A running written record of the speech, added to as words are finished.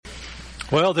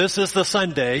Well, this is the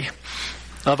Sunday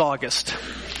of August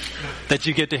that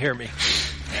you get to hear me.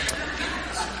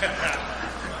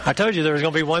 I told you there was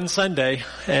going to be one Sunday,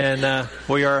 and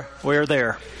we are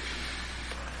there.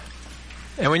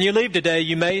 And when you leave today,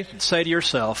 you may say to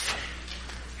yourself,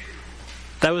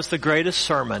 that was the greatest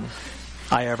sermon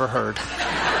I ever heard.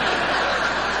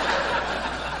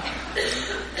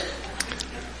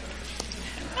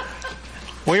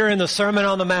 We are in the Sermon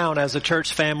on the Mount as a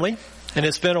church family, and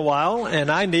it's been a while,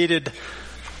 and I needed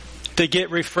to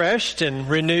get refreshed and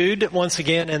renewed once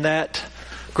again in that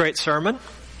great sermon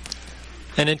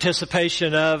in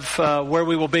anticipation of where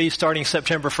we will be starting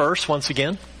September 1st once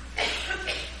again.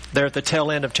 There at the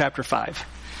tail end of chapter 5.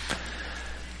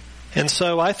 And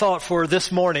so I thought for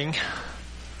this morning,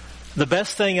 the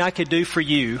best thing I could do for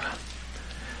you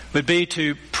would be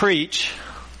to preach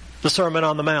the Sermon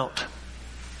on the Mount.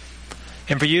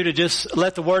 And for you to just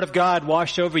let the Word of God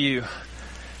wash over you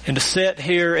and to sit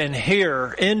here and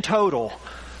hear in total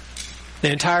the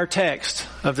entire text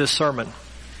of this sermon.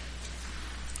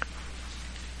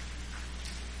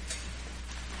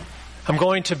 I'm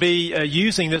going to be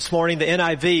using this morning the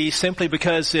NIV simply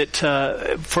because it,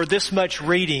 for this much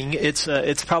reading,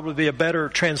 it's probably a better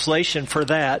translation for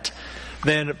that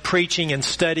than preaching and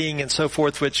studying and so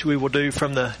forth, which we will do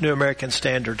from the New American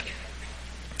Standard.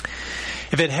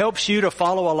 If it helps you to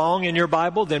follow along in your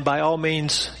Bible, then by all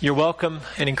means, you're welcome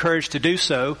and encouraged to do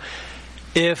so.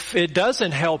 If it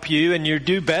doesn't help you and you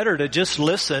do better to just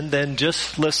listen, then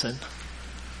just listen.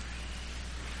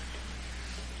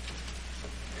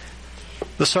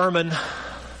 The Sermon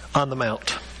on the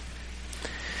Mount.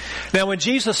 Now when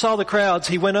Jesus saw the crowds,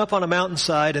 he went up on a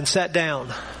mountainside and sat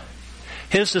down.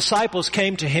 His disciples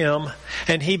came to him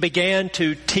and he began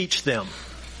to teach them.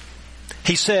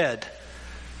 He said,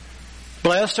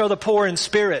 "Blessed are the poor in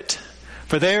spirit,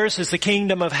 for theirs is the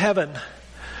kingdom of heaven.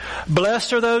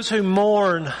 Blessed are those who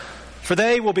mourn, for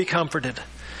they will be comforted.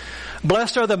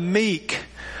 Blessed are the meek,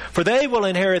 for they will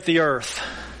inherit the earth.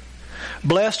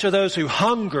 Blessed are those who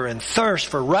hunger and thirst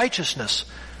for righteousness,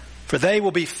 for they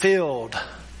will be filled.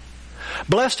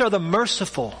 Blessed are the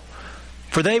merciful,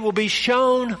 for they will be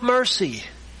shown mercy.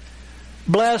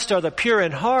 Blessed are the pure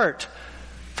in heart,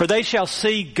 for they shall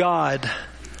see God.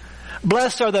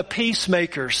 Blessed are the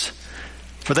peacemakers,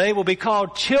 for they will be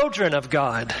called children of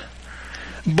God.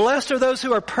 Blessed are those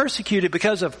who are persecuted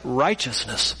because of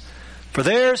righteousness, for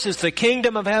theirs is the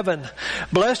kingdom of heaven.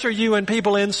 Blessed are you when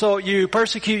people insult you,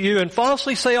 persecute you, and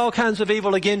falsely say all kinds of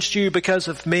evil against you because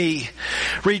of me.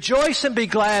 Rejoice and be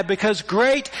glad, because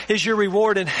great is your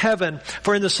reward in heaven,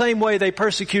 for in the same way they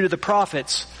persecuted the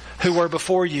prophets who were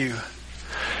before you.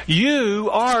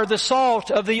 You are the salt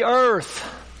of the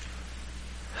earth.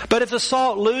 But if the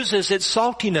salt loses its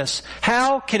saltiness,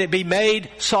 how can it be made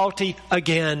salty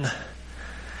again?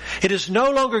 It is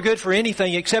no longer good for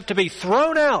anything except to be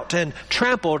thrown out and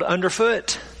trampled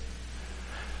underfoot.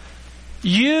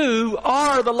 You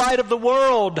are the light of the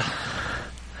world.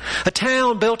 A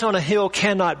town built on a hill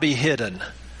cannot be hidden.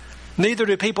 Neither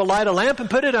do people light a lamp and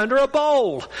put it under a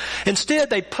bowl.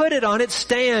 Instead, they put it on its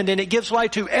stand, and it gives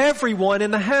light to everyone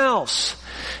in the house.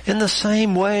 In the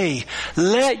same way,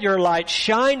 let your light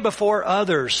shine before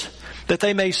others, that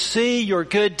they may see your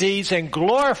good deeds and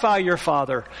glorify your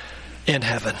Father in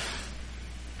heaven.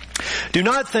 Do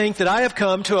not think that I have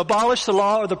come to abolish the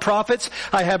law or the prophets.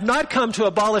 I have not come to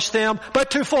abolish them,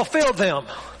 but to fulfill them.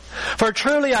 For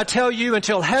truly I tell you,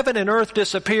 until heaven and earth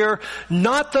disappear,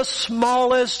 not the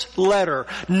smallest letter,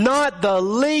 not the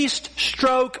least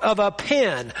stroke of a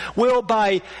pen will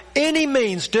by any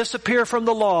means disappear from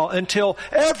the law until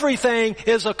everything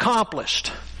is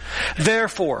accomplished.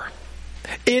 Therefore,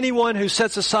 anyone who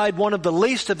sets aside one of the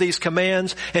least of these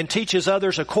commands and teaches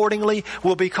others accordingly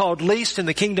will be called least in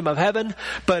the kingdom of heaven.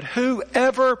 But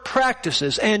whoever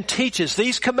practices and teaches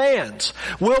these commands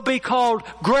will be called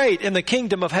great in the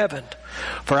kingdom of heaven.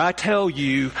 For I tell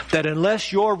you that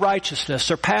unless your righteousness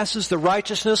surpasses the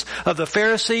righteousness of the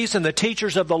Pharisees and the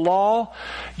teachers of the law,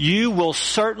 you will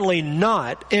certainly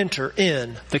not enter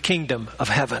in the kingdom of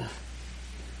heaven.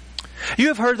 You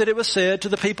have heard that it was said to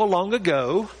the people long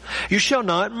ago, you shall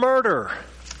not murder,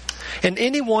 and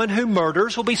anyone who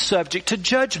murders will be subject to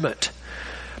judgment.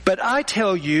 But I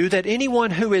tell you that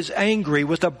anyone who is angry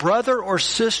with a brother or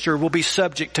sister will be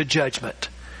subject to judgment.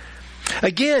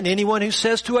 Again, anyone who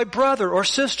says to a brother or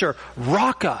sister,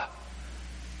 Raka,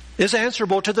 is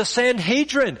answerable to the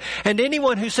Sanhedrin, and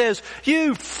anyone who says,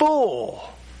 you fool,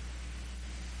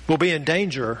 will be in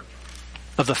danger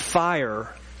of the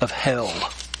fire of hell.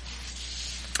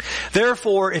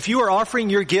 Therefore, if you are offering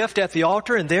your gift at the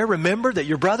altar and there remember that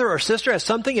your brother or sister has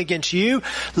something against you,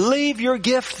 leave your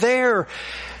gift there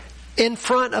in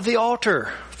front of the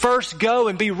altar. First go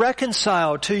and be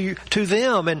reconciled to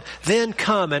them, and then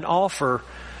come and offer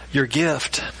your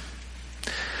gift.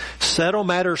 Settle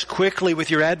matters quickly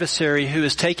with your adversary who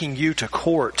is taking you to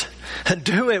court. And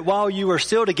do it while you are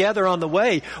still together on the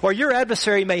way, or your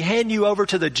adversary may hand you over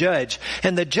to the judge,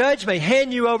 and the judge may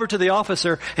hand you over to the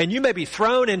officer, and you may be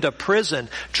thrown into prison.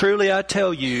 Truly I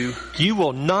tell you, you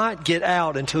will not get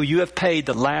out until you have paid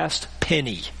the last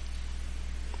penny.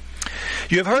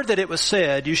 You have heard that it was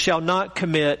said, you shall not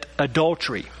commit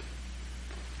adultery.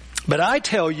 But I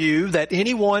tell you that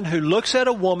anyone who looks at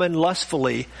a woman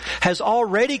lustfully has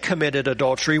already committed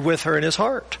adultery with her in his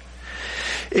heart.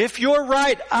 If your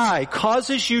right eye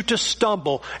causes you to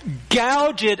stumble,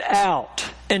 gouge it out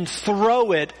and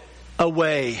throw it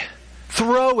away.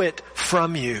 Throw it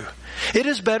from you. It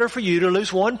is better for you to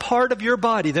lose one part of your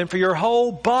body than for your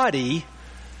whole body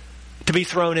to be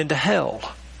thrown into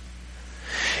hell.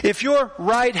 If your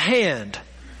right hand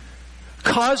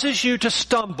causes you to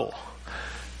stumble,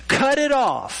 cut it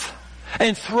off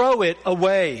and throw it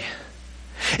away.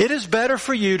 It is better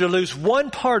for you to lose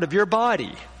one part of your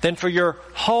body than for your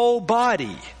whole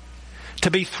body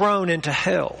to be thrown into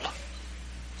hell.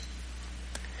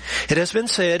 It has been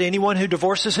said, anyone who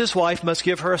divorces his wife must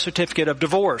give her a certificate of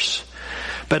divorce.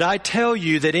 But I tell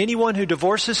you that anyone who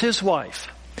divorces his wife,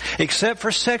 except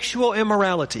for sexual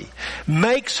immorality,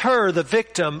 makes her the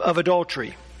victim of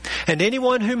adultery. And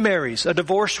anyone who marries a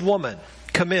divorced woman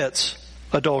commits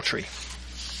adultery.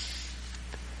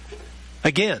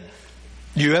 Again,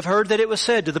 you have heard that it was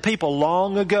said to the people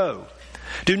long ago,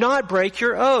 do not break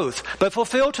your oath, but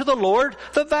fulfill to the Lord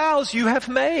the vows you have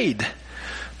made.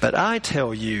 But I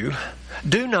tell you,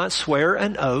 do not swear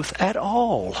an oath at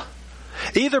all.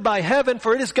 Either by heaven,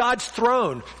 for it is God's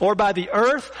throne, or by the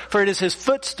earth, for it is his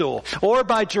footstool, or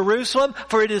by Jerusalem,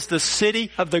 for it is the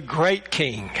city of the great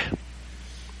King.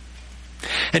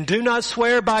 And do not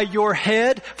swear by your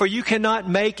head, for you cannot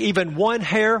make even one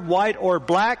hair white or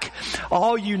black.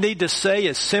 All you need to say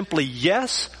is simply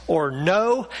yes or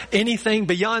no. Anything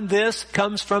beyond this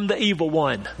comes from the evil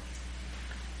one.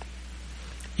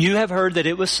 You have heard that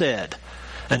it was said,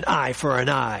 an eye for an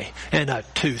eye and a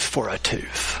tooth for a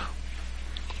tooth.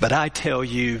 But I tell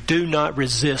you, do not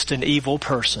resist an evil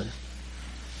person.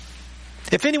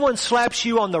 If anyone slaps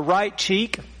you on the right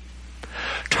cheek,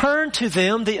 turn to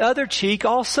them the other cheek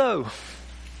also.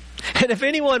 And if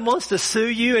anyone wants to sue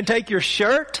you and take your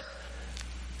shirt,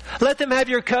 let them have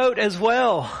your coat as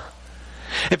well.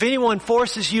 If anyone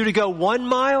forces you to go 1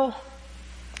 mile,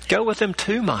 go with them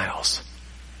 2 miles.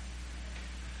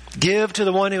 Give to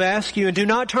the one who asks you, and do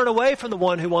not turn away from the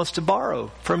one who wants to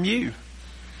borrow from you.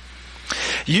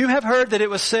 You have heard that it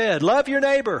was said, love your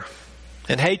neighbor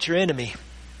and hate your enemy.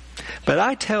 But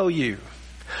I tell you,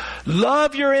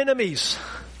 love your enemies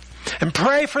and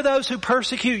pray for those who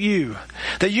persecute you,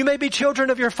 that you may be children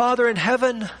of your Father in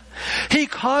heaven. He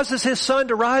causes his sun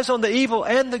to rise on the evil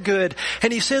and the good,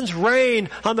 and he sends rain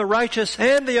on the righteous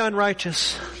and the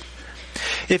unrighteous.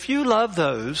 If you love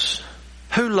those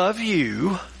who love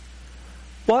you,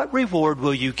 what reward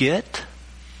will you get?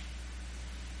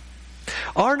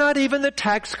 Are not even the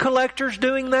tax collectors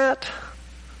doing that?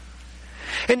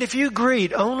 And if you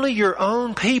greet only your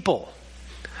own people,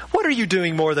 what are you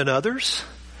doing more than others?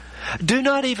 Do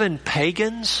not even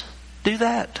pagans do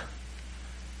that?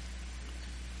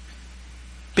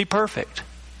 Be perfect,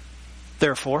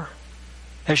 therefore,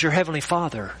 as your heavenly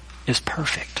Father is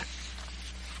perfect.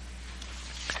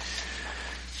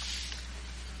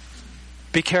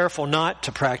 Be careful not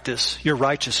to practice your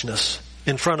righteousness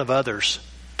in front of others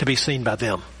to be seen by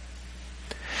them.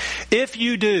 If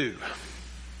you do,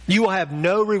 you will have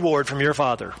no reward from your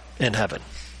Father in heaven.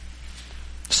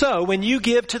 So, when you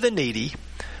give to the needy,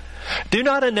 do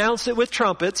not announce it with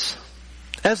trumpets,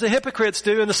 as the hypocrites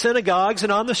do in the synagogues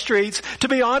and on the streets, to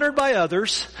be honored by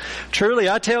others. Truly,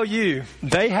 I tell you,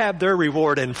 they have their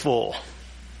reward in full.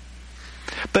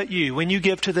 But you, when you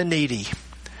give to the needy,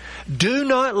 do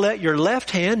not let your left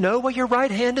hand know what your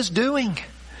right hand is doing,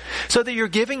 so that your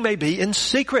giving may be in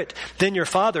secret. Then your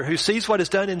Father, who sees what is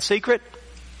done in secret,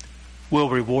 will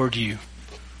reward you.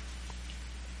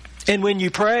 And when you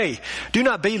pray, do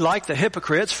not be like the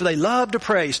hypocrites, for they love to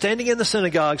pray, standing in the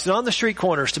synagogues and on the street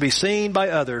corners to be seen by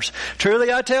others.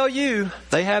 Truly I tell you,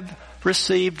 they have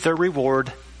received their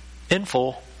reward in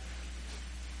full.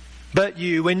 But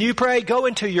you, when you pray, go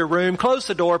into your room, close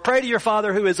the door, pray to your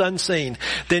Father who is unseen.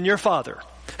 Then your Father,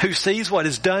 who sees what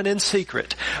is done in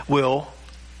secret, will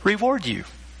reward you.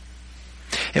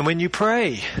 And when you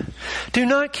pray, do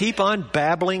not keep on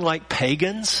babbling like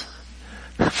pagans,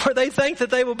 for they think that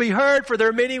they will be heard for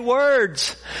their many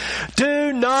words.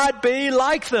 Do not be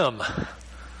like them.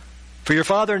 For your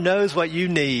Father knows what you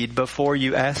need before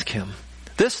you ask Him.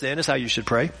 This then is how you should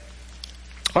pray.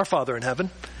 Our Father in heaven,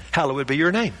 hallowed be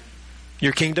your name.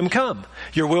 Your kingdom come.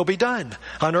 Your will be done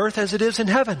on earth as it is in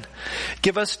heaven.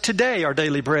 Give us today our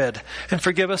daily bread, and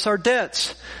forgive us our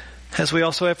debts as we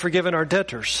also have forgiven our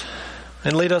debtors.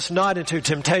 And lead us not into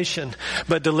temptation,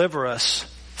 but deliver us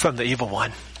from the evil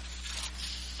one.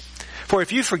 For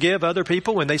if you forgive other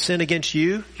people when they sin against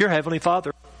you, your heavenly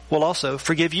Father will also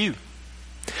forgive you.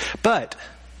 But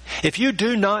if you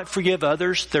do not forgive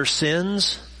others their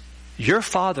sins, your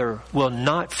Father will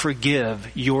not forgive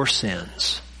your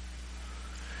sins.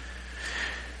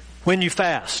 When you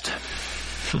fast,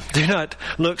 do not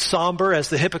look somber as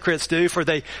the hypocrites do, for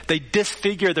they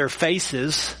disfigure their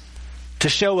faces to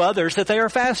show others that they are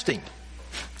fasting.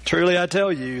 Truly I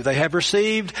tell you, they have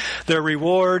received their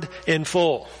reward in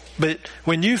full. But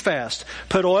when you fast,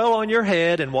 put oil on your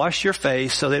head and wash your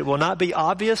face so that it will not be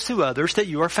obvious to others that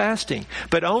you are fasting,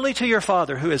 but only to your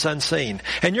Father who is unseen.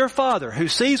 And your Father who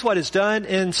sees what is done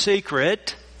in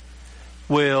secret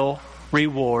will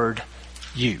reward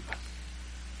you.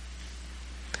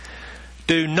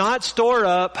 Do not store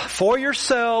up for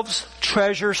yourselves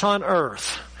treasures on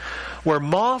earth, where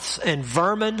moths and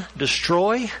vermin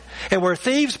destroy, and where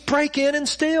thieves break in and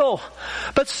steal.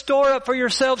 But store up for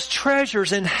yourselves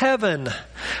treasures in heaven,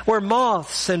 where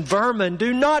moths and vermin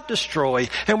do not destroy,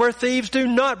 and where thieves do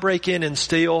not break in and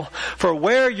steal. For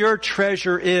where your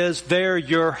treasure is, there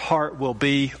your heart will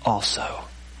be also.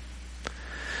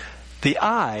 The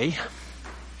eye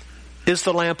is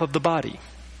the lamp of the body.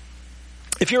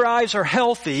 If your eyes are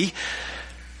healthy,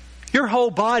 your whole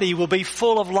body will be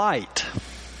full of light.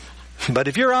 But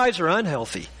if your eyes are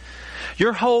unhealthy,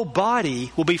 your whole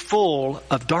body will be full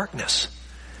of darkness.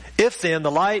 If then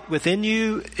the light within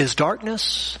you is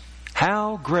darkness,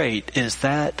 how great is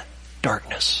that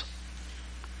darkness?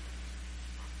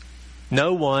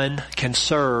 No one can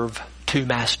serve two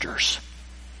masters.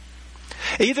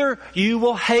 Either you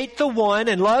will hate the one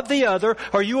and love the other,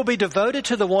 or you will be devoted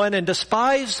to the one and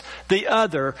despise the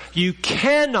other. You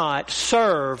cannot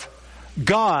serve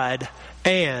God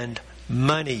and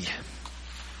money.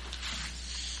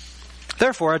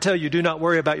 Therefore, I tell you, do not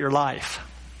worry about your life,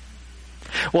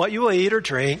 what you will eat or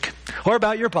drink, or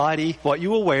about your body, what you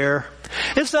will wear.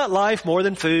 Is not life more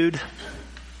than food?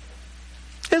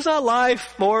 Is not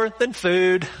life more than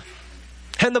food?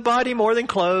 And the body more than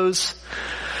clothes?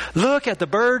 Look at the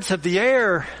birds of the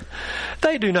air.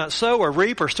 They do not sow or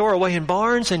reap or store away in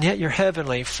barns, and yet your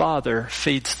heavenly Father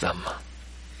feeds them.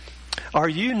 Are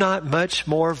you not much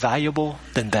more valuable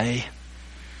than they?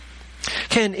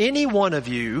 Can any one of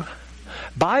you,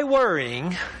 by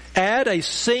worrying, add a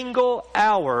single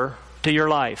hour to your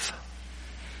life?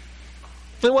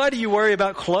 Then why do you worry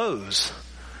about clothes?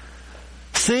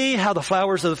 See how the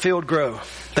flowers of the field grow.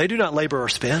 They do not labor or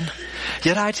spin.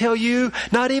 Yet I tell you,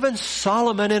 not even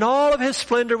Solomon in all of his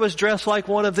splendor was dressed like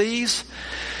one of these.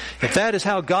 If that is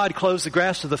how God clothes the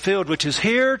grass of the field, which is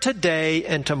here today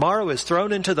and tomorrow is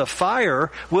thrown into the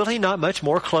fire, will He not much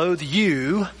more clothe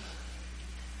you,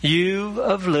 you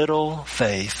of little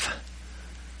faith?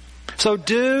 So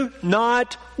do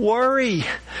not worry,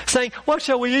 saying, what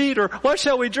shall we eat, or what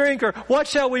shall we drink, or what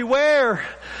shall we wear?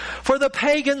 For the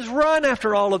pagans run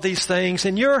after all of these things,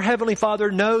 and your heavenly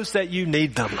Father knows that you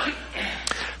need them.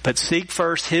 But seek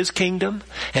first His kingdom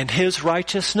and His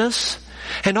righteousness,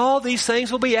 and all these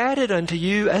things will be added unto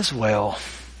you as well.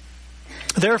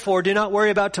 Therefore, do not worry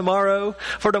about tomorrow,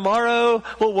 for tomorrow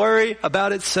will worry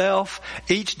about itself.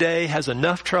 Each day has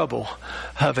enough trouble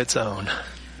of its own.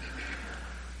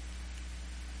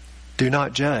 Do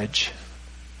not judge,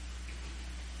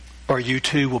 or you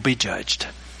too will be judged.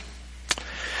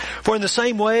 For in the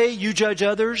same way you judge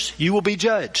others, you will be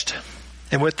judged.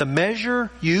 And with the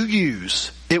measure you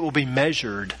use, it will be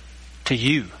measured to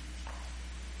you.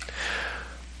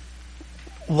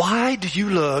 Why do you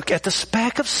look at the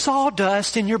speck of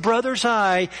sawdust in your brother's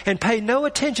eye and pay no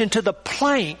attention to the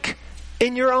plank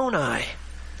in your own eye?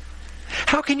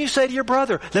 How can you say to your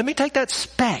brother, let me take that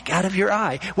speck out of your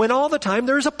eye, when all the time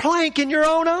there's a plank in your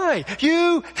own eye?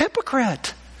 You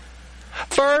hypocrite!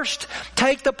 First,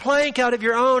 take the plank out of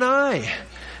your own eye,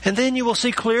 and then you will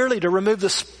see clearly to remove the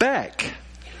speck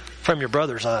from your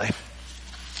brother's eye.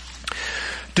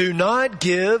 Do not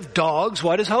give dogs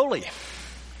what is holy.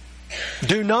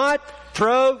 Do not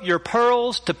throw your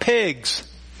pearls to pigs.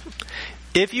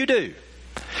 If you do,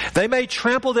 they may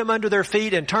trample them under their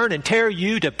feet and turn and tear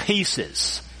you to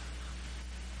pieces.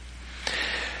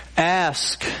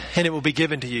 Ask, and it will be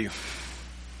given to you.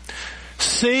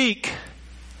 Seek,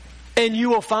 and you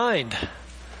will find.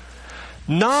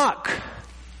 Knock,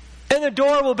 and the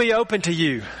door will be open to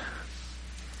you.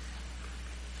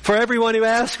 For everyone who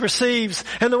asks receives,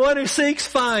 and the one who seeks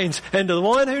finds, and to the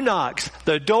one who knocks,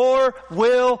 the door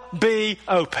will be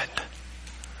opened.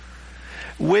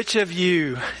 Which of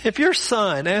you, if your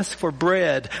son asks for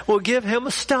bread, will give him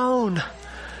a stone?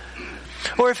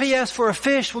 Or if he asks for a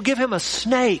fish, will give him a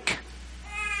snake?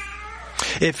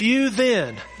 If you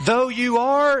then, though you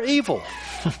are evil,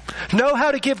 know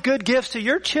how to give good gifts to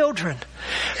your children,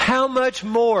 how much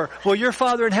more will your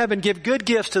Father in heaven give good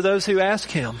gifts to those who ask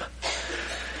him?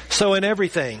 So in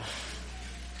everything,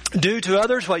 do to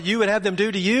others what you would have them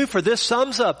do to you, for this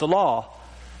sums up the law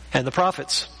and the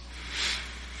prophets.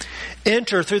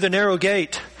 Enter through the narrow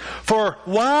gate, for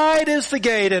wide is the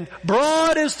gate and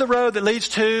broad is the road that leads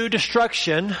to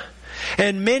destruction,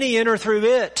 and many enter through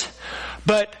it.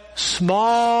 But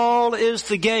small is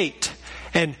the gate,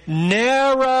 and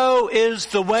narrow is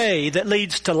the way that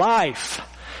leads to life,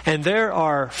 and there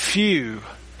are few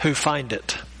who find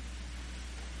it.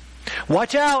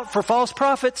 Watch out for false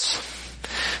prophets.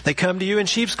 They come to you in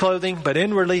sheep's clothing, but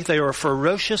inwardly they are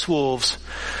ferocious wolves.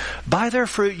 By their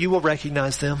fruit you will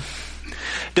recognize them.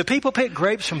 Do people pick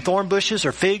grapes from thorn bushes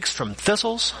or figs from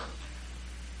thistles?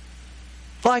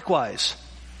 Likewise,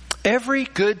 every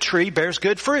good tree bears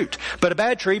good fruit, but a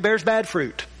bad tree bears bad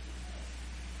fruit.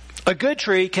 A good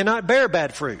tree cannot bear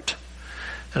bad fruit,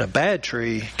 and a bad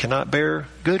tree cannot bear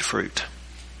good fruit.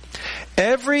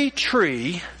 Every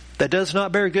tree that does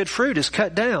not bear good fruit is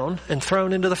cut down and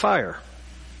thrown into the fire.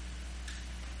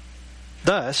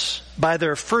 Thus, by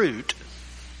their fruit,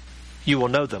 you will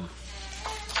know them.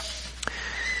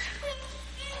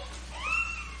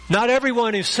 Not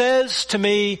everyone who says to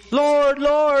me, Lord,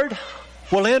 Lord,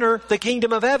 will enter the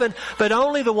kingdom of heaven, but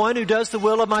only the one who does the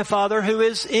will of my Father who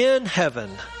is in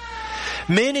heaven.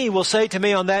 Many will say to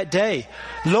me on that day,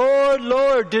 Lord,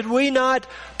 Lord, did we not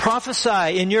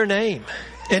prophesy in your name?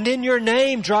 And in your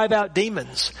name drive out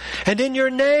demons? And in your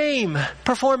name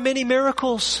perform many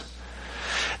miracles?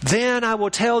 Then I will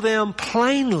tell them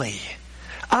plainly,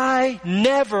 I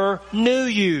never knew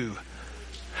you.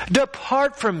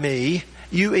 Depart from me,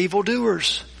 you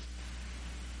evildoers.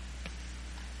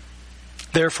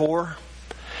 Therefore,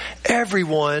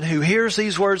 everyone who hears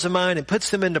these words of mine and puts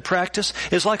them into practice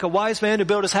is like a wise man who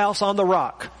built his house on the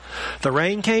rock. The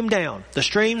rain came down, the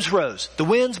streams rose, the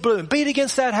winds blew and beat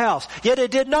against that house, yet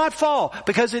it did not fall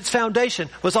because its foundation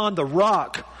was on the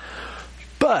rock.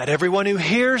 But everyone who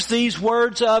hears these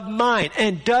words of mine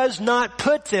and does not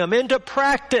put them into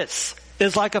practice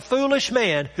is like a foolish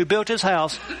man who built his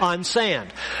house on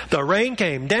sand. The rain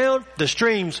came down, the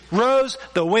streams rose,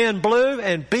 the wind blew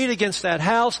and beat against that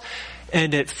house,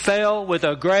 and it fell with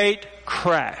a great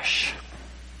crash.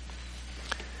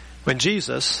 When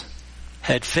Jesus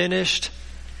had finished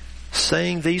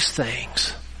saying these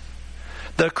things,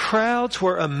 the crowds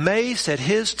were amazed at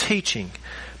his teaching,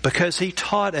 because he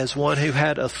taught as one who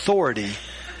had authority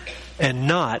and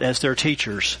not as their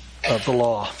teachers of the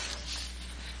law.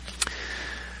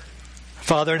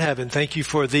 Father in heaven, thank you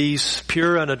for these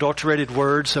pure, unadulterated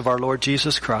words of our Lord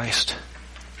Jesus Christ.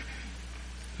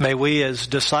 May we as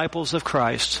disciples of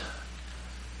Christ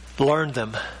learn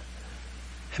them.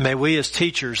 And may we as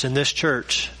teachers in this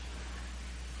church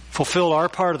fulfill our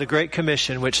part of the Great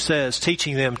Commission, which says,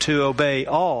 teaching them to obey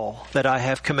all that I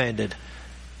have commanded.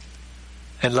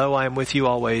 And lo, I am with you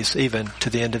always, even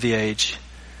to the end of the age.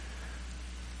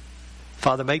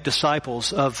 Father, make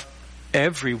disciples of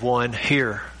everyone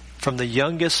here, from the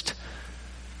youngest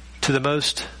to the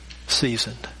most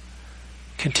seasoned.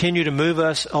 Continue to move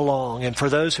us along. And for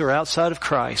those who are outside of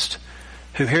Christ,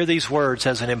 who hear these words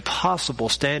as an impossible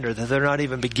standard that they're not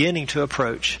even beginning to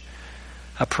approach,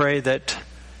 I pray that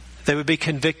they would be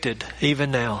convicted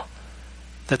even now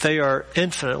that they are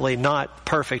infinitely not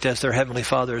perfect as their Heavenly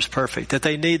Father is perfect, that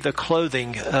they need the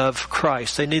clothing of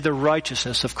Christ. They need the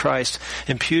righteousness of Christ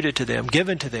imputed to them,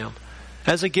 given to them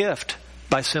as a gift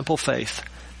by simple faith,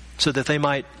 so that they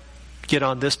might get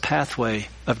on this pathway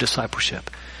of discipleship.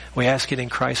 We ask it in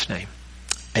Christ's name.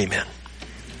 Amen.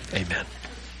 Amen.